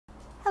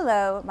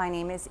Hello, my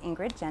name is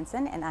Ingrid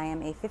Jensen and I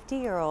am a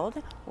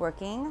 50-year-old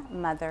working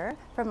mother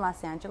from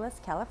Los Angeles,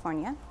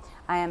 California.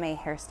 I am a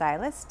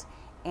hairstylist,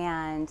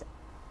 and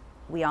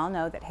we all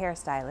know that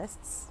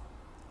hairstylists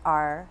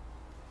are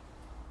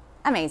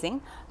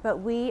amazing,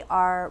 but we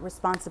are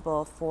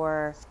responsible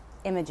for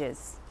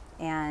images,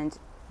 and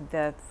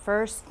the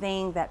first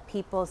thing that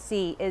people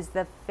see is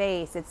the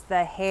face, it's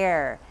the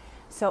hair.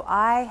 So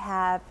I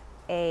have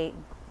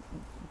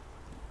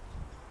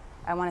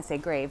I want to say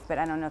grave, but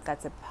I don't know if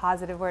that's a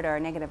positive word or a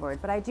negative word,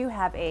 but I do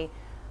have a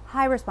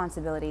high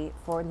responsibility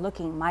for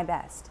looking my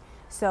best.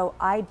 So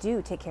I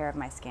do take care of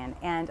my skin,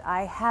 and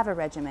I have a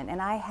regimen,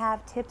 and I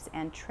have tips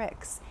and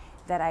tricks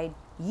that I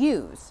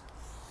use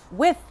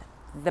with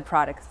the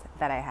products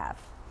that I have.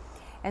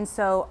 And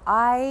so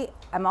I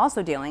am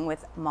also dealing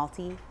with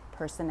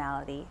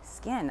multi-personality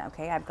skin,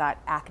 okay? I've got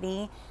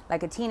acne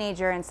like a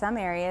teenager in some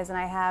areas, and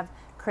I have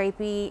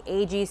crepey,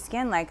 agey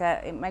skin like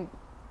an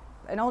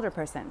older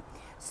person.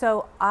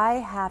 So I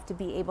have to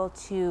be able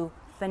to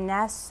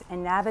finesse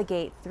and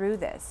navigate through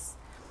this.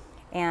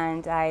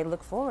 And I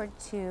look forward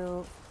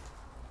to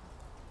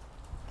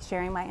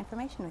sharing my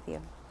information with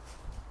you.